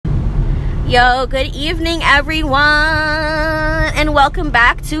Yo, good evening, everyone, and welcome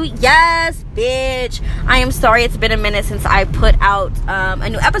back to Yes, Bitch. I am sorry it's been a minute since I put out a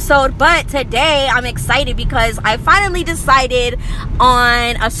new episode, but today I'm excited because I finally decided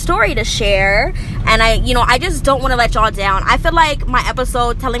on a story to share, and I just don't want to let y'all down. I feel like my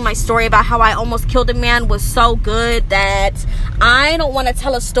episode telling my story about how I almost killed a man was so good that I don't want to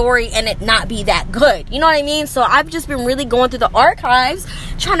tell a story and it not be that good. You know what I mean? So I've just been really going through the archives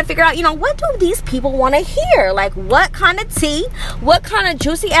trying to figure out, what do these people want to hear? Like, what kind of tea, what kind of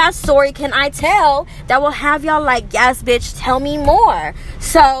juicy ass story can I tell that will have y'all like, yes, bitch, tell me more?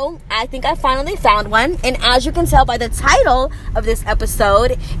 So I think I finally found one. And as you can tell by the title of this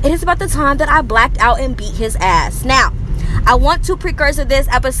episode, it is about the time that I blacked out and beat his ass. Now, I want to precursor this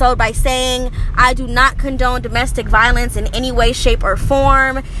episode by saying I do not condone domestic violence in any way, shape, or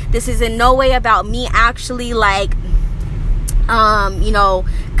form. This is in no way about me actually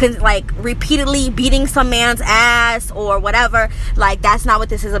repeatedly beating some man's ass or whatever. Like, that's not what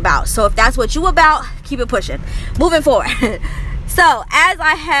this is about. So if that's what you about, keep it pushing. Moving forward. So, as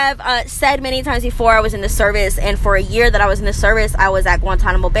I have said many times before, I was in the service, and for a year that I was in the service, I was at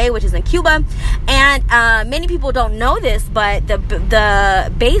Guantanamo Bay, which is in Cuba. And many people don't know this, but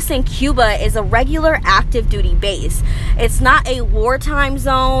the base in Cuba is a regular active duty base. It's not a wartime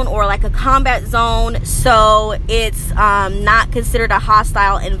zone or like a combat zone, so it's not considered a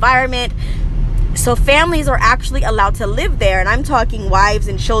hostile environment. So families are actually allowed to live there, and I'm talking wives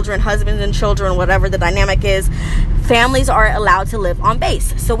and children, husbands and children, whatever the dynamic is. Families are allowed to live on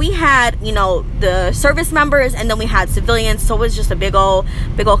base. So we had, the service members, and then we had civilians. So it was just a big old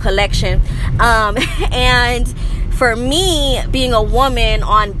collection. And for me, being a woman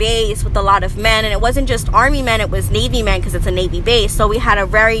on base with a lot of men, and it wasn't just Army men, it was Navy men because it's a Navy base. So we had a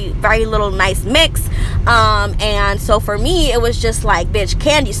very, very little nice mix. And so for me, it was just like, bitch,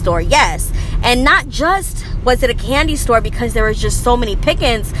 candy store, yes. And not just was it a candy store because there was just so many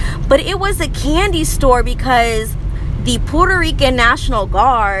pickings, but it was a candy store because the Puerto Rican National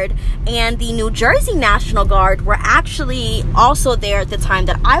Guard and the New Jersey National Guard were actually also there at the time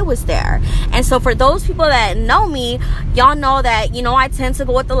that I was there. And so for those people that know me, y'all know that, I tend to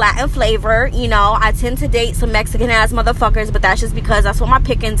go with the Latin flavor. I tend to date some Mexican ass motherfuckers, but that's just because that's what my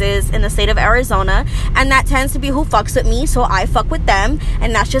pickings is in the state of Arizona. And that tends to be who fucks with me, so I fuck with them.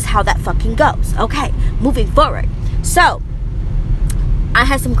 And that's just how that fucking goes. Okay, moving forward. So I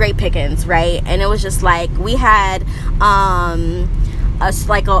had some great pickings, right? And it was just like, we had a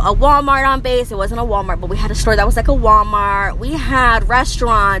Walmart on base. It wasn't a Walmart, but we had a store that was like a Walmart. We had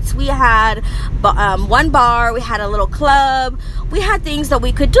restaurants. We had one bar. We had a little club. We had things that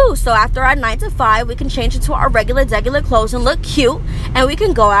we could do. So after our 9 to 5, we can change into our regular clothes and look cute, and we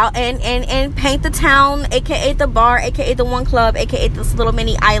can go out and paint the town, aka the bar, aka the one club, aka this little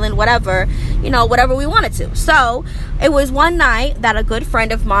mini island, whatever we wanted to. So it was one night that a good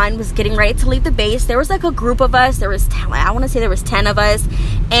friend of mine was getting ready to leave the base. There was like a group of us. There was 10 of us,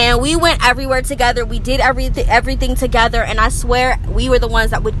 and we went everywhere together. We did everything together, and I swear we were the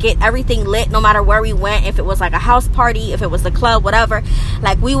ones that would get everything lit no matter where we went. If it was like a house party, if it was the club, whatever,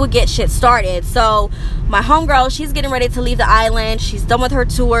 like we would get shit started. So my homegirl, she's getting ready to leave the island. She's done with her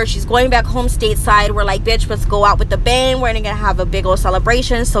tour. She's going back home stateside. We're like, bitch, let's go out with the bang. We're gonna have a big old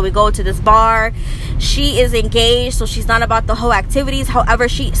celebration. So we go to this bar. She is engaged, so she's not about the whole activities. However,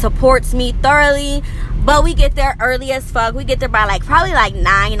 she supports me thoroughly. But we get there early as fuck. We get there by probably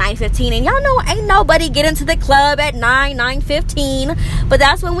 9:15. And y'all know ain't nobody getting to the club at 9:15. But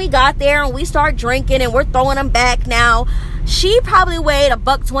that's when we got there and we start drinking and we're throwing them back. Now, she probably weighed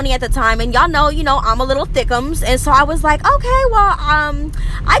 $120 at the time, and y'all know, I'm a little thickums, and so I was like, okay, well,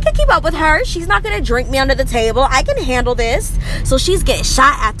 I can keep up with her. She's not gonna drink me under the table. I can handle this. So she's getting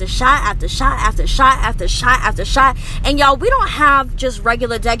shot after shot after shot after shot after shot after shot, and y'all, we don't have just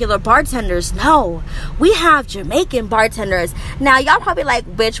regular bartenders. No, we have Jamaican bartenders. Now, y'all probably like,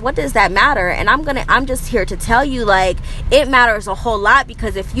 bitch, what does that matter? And I'm just here to tell you, it matters a whole lot,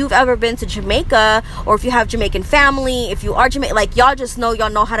 because if you've ever been to Jamaica, or if you have Jamaican family, if you are Jamaican, y'all just know, y'all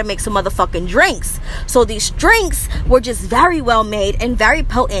know how to make some motherfucking drinks. So these drinks were just very well made and very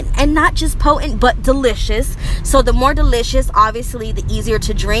potent, and not just potent but delicious. So the more delicious, obviously, the easier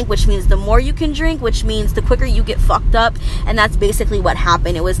to drink, which means the more you can drink, which means the quicker you get fucked up. And that's basically what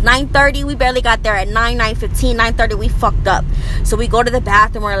happened. It was 9:30. We barely got there at 9:15. 9:30, we fucked up. So we go to the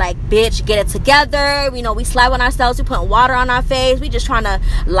bathroom. We're like, bitch, get it together. We slap on ourselves. We put water on our face. We just trying to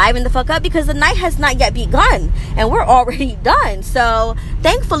liven the fuck up, because the night has not yet begun and we're already done. So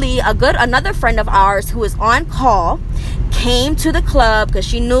thankfully, another friend of ours who was on call came to the club because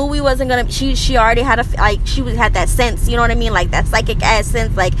she knew we wasn't gonna, she already had had that sense, you know what I mean, like that psychic ass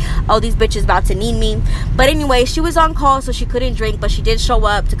sense, like, oh, these bitches about to need me. But anyway, she was on call, so she couldn't drink, but she did show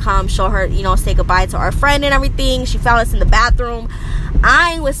up to come show her, you know, say goodbye to our friend and everything. She found us in the bathroom.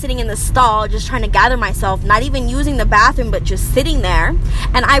 I was sitting in the stall just trying to gather myself, not even using the bathroom, but just sitting there,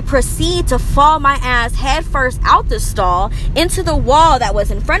 and I proceed to fall my ass head first out the stall into the wall that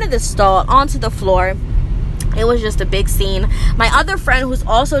was in front of the stall onto the floor. It was just a big scene. My other friend, who's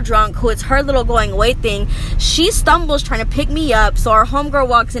also drunk, who it's her little going away thing, she stumbles trying to pick me up. So our homegirl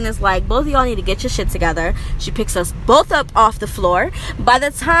walks in and is like, both of y'all need to get your shit together. She picks us both up off the floor. By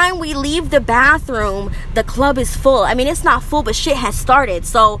the time we leave the bathroom, the club is full. I mean, it's not full, but shit has started.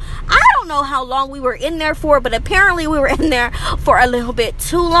 So I don't know how long we were in there for, but apparently we were in there for a little bit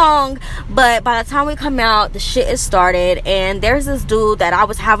too long. But by the time we come out, the shit is started. And there's this dude that I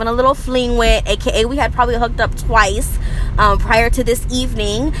was having a little fling with, aka we had probably hooked up twice prior to this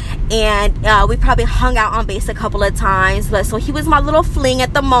evening, and we probably hung out on base a couple of times. But so he was my little fling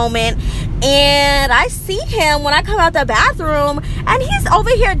at the moment, and I see him when I come out the bathroom, and he's over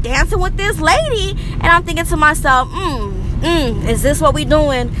here dancing with this lady, and I'm thinking to myself, is this what we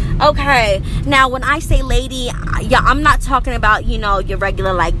doing? Okay, now when I say lady, yeah, I'm not talking about, you know, your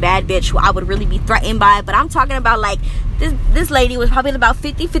regular like bad bitch who I would really be threatened by, but I'm talking about like this lady was probably about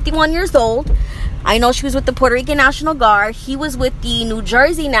 51 years old. I know she was with the Puerto Rican National Guard. He was with the New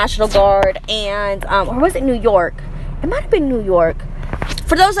Jersey National Guard, and or was it New York? It might have been New York.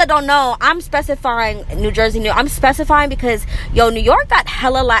 For those that don't know, I'm specifying New Jersey. I'm specifying because, yo, New York got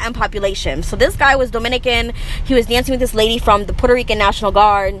hella Latin population. So this guy was Dominican. He was dancing with this lady from the Puerto Rican National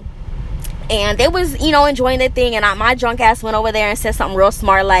Guard, and they was, you know, enjoying their thing, and my drunk ass went over there and said something real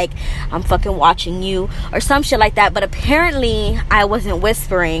smart like, I'm fucking watching you, or some shit like that. But apparently I wasn't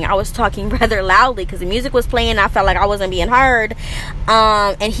whispering. I was talking rather loudly because the music was playing. I felt like I wasn't being heard,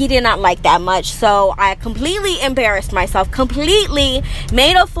 and he did not like that much. So I completely embarrassed myself, completely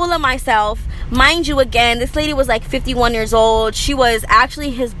made a fool of myself. Mind you, again, this lady was like 51 years old. She was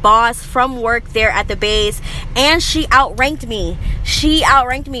actually his boss from work there at the base, and she outranked me.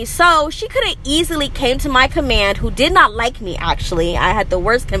 So she could have easily came to my command, who did not like me. Actually, I had the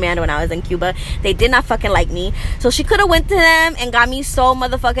worst command when I was in Cuba. They did not fucking like me. So she could have went to them and got me so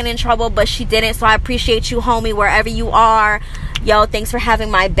motherfucking in trouble, but she didn't. So I appreciate you, homie, wherever you are. Yo, thanks for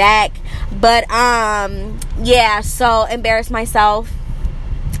having my back. But yeah, so embarrassed myself.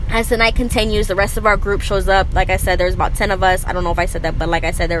 As the night continues, the rest of our group shows up. Like I said, there's about 10 of us. I don't know if I said that, but like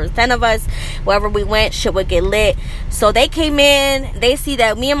I said, there was 10 of us. Wherever we went, shit would get lit. So they came in. They see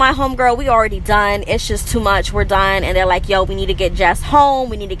that me and my homegirl, we already done. It's just too much. We're done. And they're like, yo, we need to get Jess home.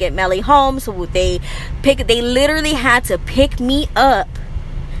 We need to get Melly home. So they literally had to pick me up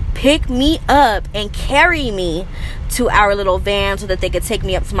and carry me to our little van so that they could take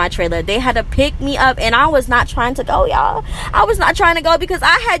me up to my trailer. They had to pick me up, and I was not trying to go, y'all. I was not trying to go because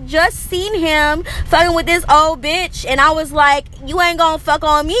I had just seen him fucking with this old bitch, and I was like, you ain't gonna fuck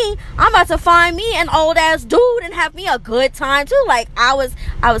on me. I'm about to find me an old ass dude and have me a good time too. Like I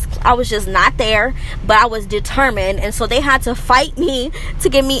was just not there, but I was determined. And so they had to fight me to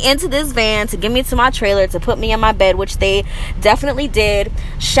get me into this van, to get me to my trailer, to put me in my bed, which they definitely did.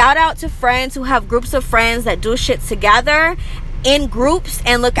 Shout out to friends who have groups of friends that do shit together in groups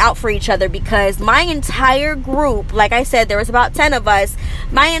and look out for each other, because my entire group, like I said, there was about 10 of us.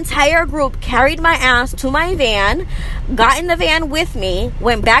 My entire group carried my ass to my van, got in the van with me,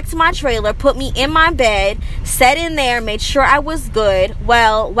 went back to my trailer, put me in my bed, sat in there, made sure I was good.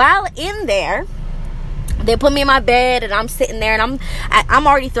 Well, while in there, they put me in my bed, and I'm sitting there, and I'm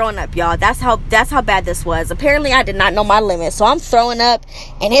already throwing up, y'all. That's how bad this was. Apparently I did not know my limit, so I'm throwing up,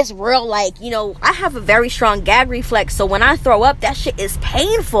 and it's real, like, you know, I have a very strong gag reflex, so when I throw up, that shit is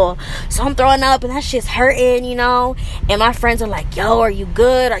painful. So I'm throwing up, and that shit's hurting, you know. And my friends are like, yo, are you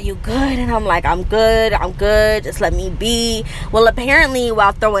good? And I'm like, I'm good, just let me be. Well, apparently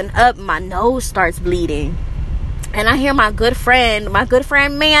while throwing up, my nose starts bleeding. And I hear my good friend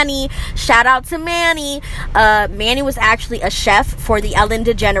Manny. Shout out to Manny. Manny was actually a chef for the Ellen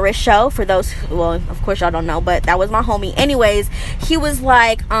DeGeneres show. For those who, well, of course y'all don't know, but that was my homie. Anyways, he was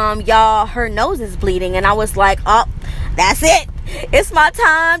like, y'all, her nose is bleeding. And I was like, oh, that's it. It's my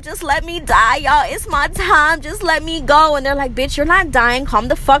time. Just let me die, y'all. It's my time. Just let me go. And they're like, bitch, you're not dying. Calm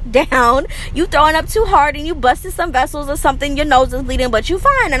the fuck down. You throwing up too hard and you busted some vessels or something. Your nose is bleeding, but you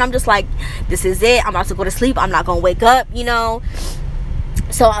fine. And I'm just like, this is it. I'm about to go to sleep. I'm not going to wake up, you know.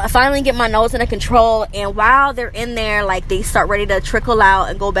 So I finally get my nose under control, and while they're in there, like, they start ready to trickle out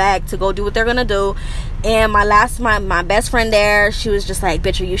and go back to go do what they're gonna do. And my best friend there, she was just like,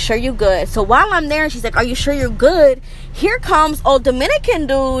 bitch, are you sure you good? So while I'm there, she's like, are you sure you're good? Here comes old Dominican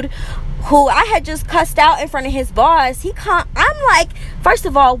dude who I had just cussed out in front of his boss. I'm like, first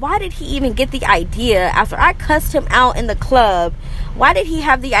of all, why did he even get the idea after I cussed him out in the club? Why did he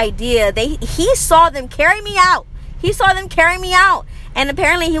have the idea? He saw them carry me out. And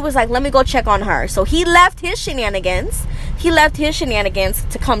apparently he was like, let me go check on her. So he left his shenanigans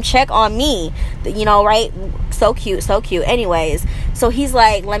to come check on me, you know, right? So cute. Anyways, so he's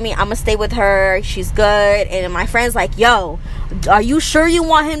like, I'm gonna stay with her, she's good. And my friend's like, yo, are you sure you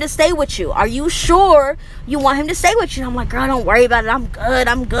want him to stay with you? And I'm like, girl, don't worry about it,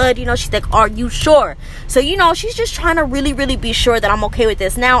 I'm good, you know. She's like, are you sure? So, you know, she's just trying to really, really be sure that I'm okay with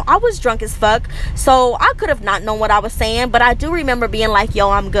this. Now, I was drunk as fuck, so I could have not known what I was saying, but I do remember being like,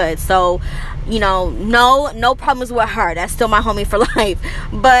 yo, I'm good. So, you know, no problems with her. That's still my homie for life.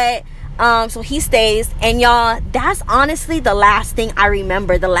 But so he stays, and y'all, that's honestly the last thing I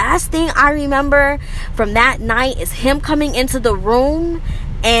remember. The last thing I remember from that night is him coming into the room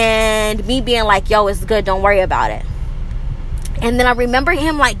and me being like, yo, it's good, don't worry about it. And then I remember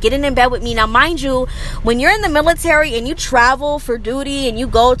him like getting in bed with me. Now, mind you, when you're in the military and you travel for duty and you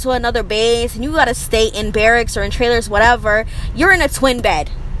go to another base and you gotta stay in barracks or in trailers, whatever, you're in a twin bed,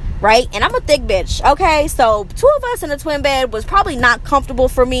 right? And I'm a thick bitch, okay? So 2 of us in a twin bed was probably not comfortable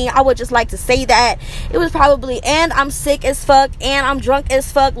for me. I would just like to say that. It was probably, and I'm sick as fuck, and I'm drunk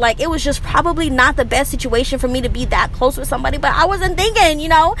as fuck. Like, it was just probably not the best situation for me to be that close with somebody. But I wasn't thinking, you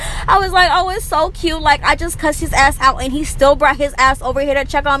know? I was like, oh, it's so cute. Like, I just cussed his ass out, and he still brought his ass over here to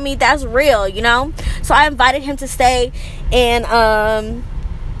check on me. That's real, you know? So I invited him to stay, and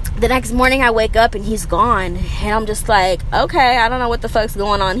the next morning I wake up and he's gone, and I'm just like, okay, I don't know what the fuck's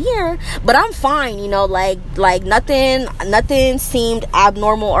going on here, but I'm fine, you know. Like nothing seemed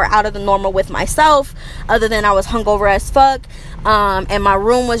abnormal or out of the normal with myself, other than I was hungover as fuck, and my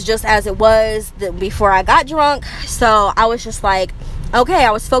room was just as it was before I got drunk. So I was just like, okay,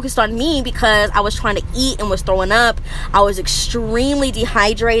 I was focused on me because I was trying to eat and was throwing up. I was extremely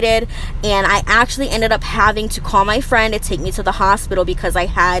dehydrated, and I actually ended up having to call my friend to take me to the hospital because I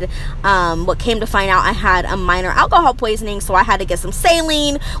had, what came to find out, I had a minor alcohol poisoning. So I had to get some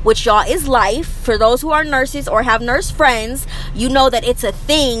saline, which, y'all, is life. For those who are nurses or have nurse friends, you know that it's a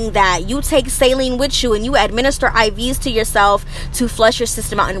thing that you take saline with you and you administer IVs to yourself to flush your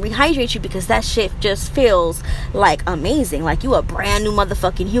system out and rehydrate you, because that shit just feels like amazing, like you a brand new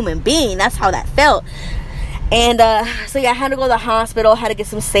motherfucking human being. That's how that felt. And so yeah, I had to go to the hospital, had to get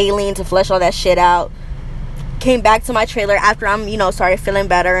some saline to flush all that shit out. Came back to my trailer after I'm, you know, started feeling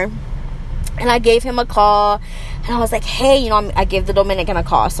better, and I gave him a call, and I was like, hey, you know, I gave the Dominican a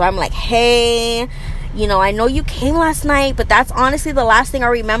call. So I'm like, hey, you know, I know you came last night, but that's honestly the last thing I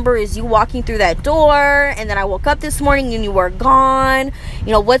remember is you walking through that door, and then I woke up this morning and you were gone.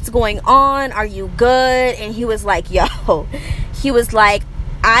 You know, what's going on? Are you good? And he was like, yo, he was like,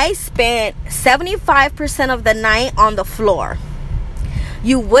 I spent 75% of the night on the floor.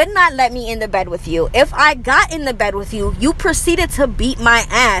 You would not let me in the bed with you. If I got in the bed with you, you proceeded to beat my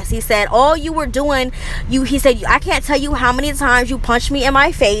ass. He said, all you were doing, he said, I can't tell you how many times you punched me in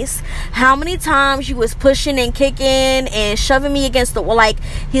my face, how many times you was pushing and kicking and shoving me against the wall. Like,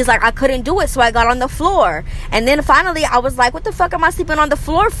 he's like, I couldn't do it, so I got on the floor. And then finally, I was like, what the fuck am I sleeping on the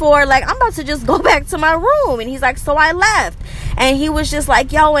floor for? Like, I'm about to just go back to my room. And he's like, so I left. And he was just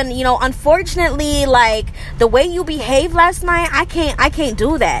like, yo, and, you know, unfortunately, like, the way you behaved last night, I can't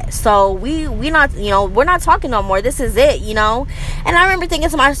do that. So we not, you know, we're not talking no more. This is it, you know. And I remember thinking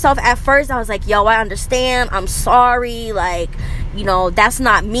to myself at first, I was like, yo, I understand, I'm sorry, like, you know, that's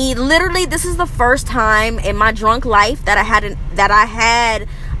not me. Literally, this is the first time in my drunk life that I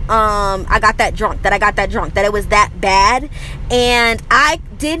got that drunk, that it was that bad. And I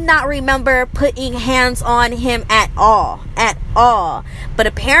did not remember putting hands on him at all. But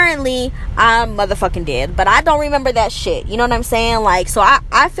apparently I motherfucking did. But I don't remember that shit. You know what I'm saying? Like, so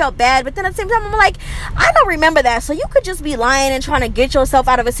I felt bad, but then at the same time I'm like, I don't remember that. So you could just be lying and trying to get yourself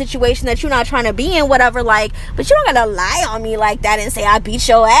out of a situation that you're not trying to be in, whatever. Like, but you don't gotta lie on me like that and say I beat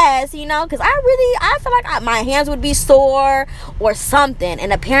your ass, you know? Because I feel like my hands would be sore or something.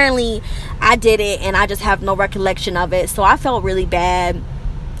 And apparently I did it, and I just have no recollection of it. So I felt really bad.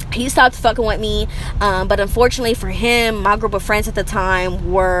 He stopped fucking with me, but unfortunately for him, my group of friends at the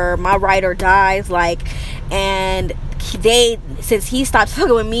time were my ride or dies, like, and since he stopped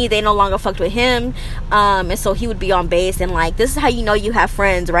fucking with me, they no longer fucked with him, and so he would be on base. And like, this is how you know you have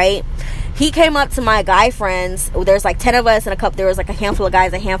friends, right? he came up to my guy friends. There's like 10 of us and there was like a handful of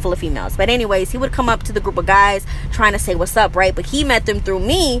guys, a handful of females. But anyways, he would come up to the group of guys trying to say what's up, right? But he met them through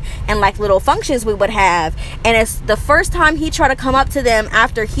me and like little functions we would have. And it's the first time he tried to come up to them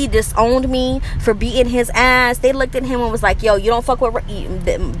after he disowned me for beating his ass. They looked at him and was like, yo, you don't fuck with,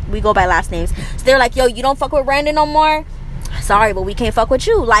 we go by last names. So they're like, yo, you don't fuck with Brandon no more? Sorry, but we can't fuck with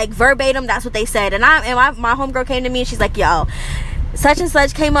you. Like verbatim, that's what they said. And my homegirl came to me and she's like, yo, such and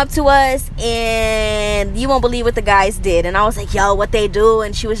such came up to us and you won't believe what the guys did. And I was like, yo, what they do?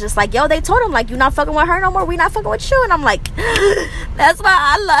 And she was just like, yo, they told him like, you not fucking with her no more, we not fucking with you. And I'm like, that's why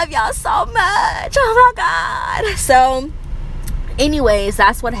I love y'all so much. Oh my God. So anyways,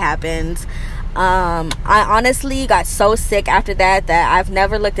 that's what happened. I honestly got so sick after that I've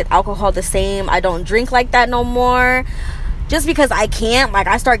never looked at alcohol the same. I don't drink like that no more, just because I can't. Like,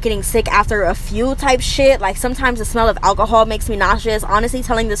 I start getting sick after a few type shit. Like, sometimes the smell of alcohol makes me nauseous. Honestly,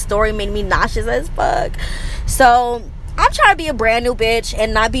 telling this story made me nauseous as fuck. So I'm trying to be a brand new bitch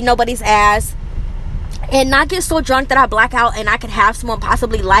and not be nobody's ass, and not get so drunk that I black out and I could have someone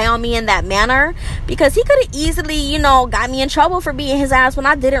possibly lie on me in that manner, because he could have easily, got me in trouble for beating his ass when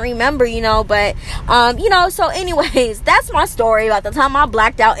I didn't remember, but so anyways, that's my story about the time I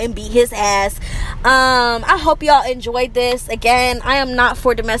blacked out and beat his ass. I hope y'all enjoyed this. Again, I am not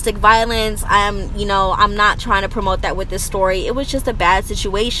for domestic violence. I'm not trying to promote that with this story. It was just a bad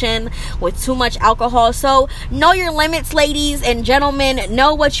situation with too much alcohol. So know your limits, ladies and gentlemen.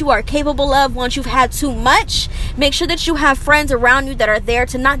 Know what you are capable of once you've had too much. Make sure that you have friends around you that are there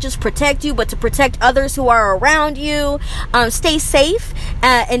to not just protect you, but to protect others who are around you. Stay safe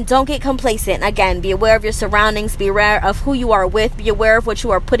and don't get complacent. Again, be aware of your surroundings, be aware of who you are with, be aware of what you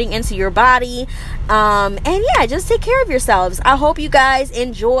are putting into your body, and yeah, just take care of yourselves. I hope you guys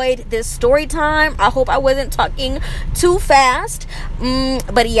enjoyed this story time. I hope I wasn't talking too fast,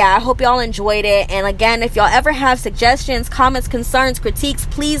 but yeah, I hope y'all enjoyed it. And again, if y'all ever have suggestions, comments, concerns, critiques,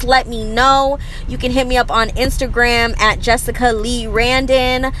 please let me know. You can hit me up on Instagram at Jessica Lee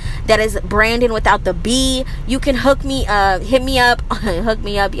Randon. That is Brandon without the B. You can hit me up.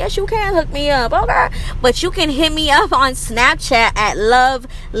 Yes, you can hook me up. Okay. But you can hit me up on Snapchat at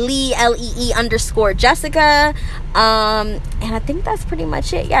 @LoveLee_Jessica. And I think that's pretty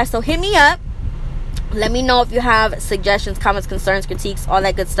much it. Yeah, so hit me up. Let me know if you have suggestions, comments, concerns, critiques, all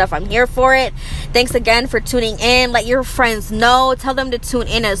that good stuff. I'm here for it. Thanks again for tuning in. Let your friends know. Tell them to tune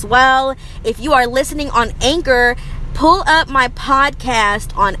in as well. If you are listening on Anchor, pull up my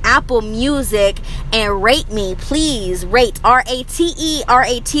podcast on Apple Music and rate me. Please rate. RATE.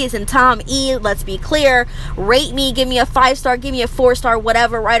 RAT is in Tom E. Let's be clear. Rate me. Give me a 5-star. Give me a 4-star.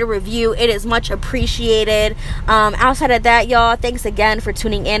 Whatever. Write a review. It is much appreciated. Outside of that, y'all, thanks again for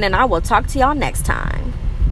tuning in, and I will talk to y'all next time.